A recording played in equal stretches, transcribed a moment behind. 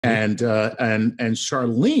And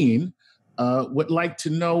Charlene would like to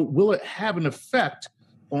know, will it have an effect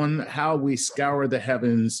on how we scour the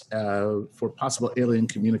heavens for possible alien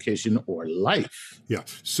communication or life? Yeah.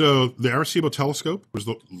 So the Arecibo telescope was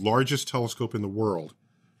the largest telescope in the world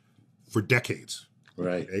for decades.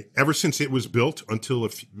 Right. Okay? Ever since it was built until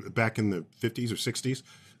back in the 50s or 60s.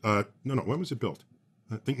 When was it built?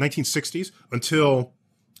 I think 1960s until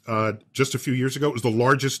just a few years ago. It was the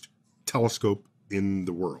largest telescope in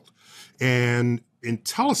the world. And in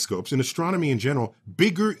telescopes, in astronomy in general,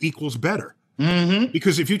 bigger equals better. Mm-hmm.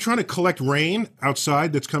 Because if you're trying to collect rain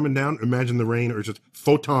outside that's coming down, imagine the rain or just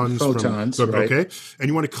photons. Right. Okay? And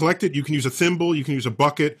you want to collect it, you can use a thimble, you can use a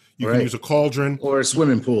bucket, you can use a cauldron. Or a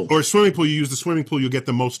swimming pool. You use the swimming pool, you'll get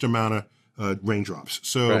the most amount of raindrops.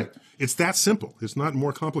 So it's that simple. It's not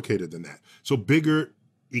more complicated than that. So bigger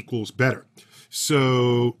equals better.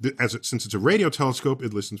 So since it's a radio telescope,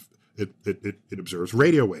 it listens. It observes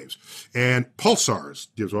radio waves, and pulsars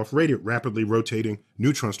gives off rapidly rotating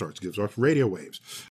neutron stars gives off radio waves.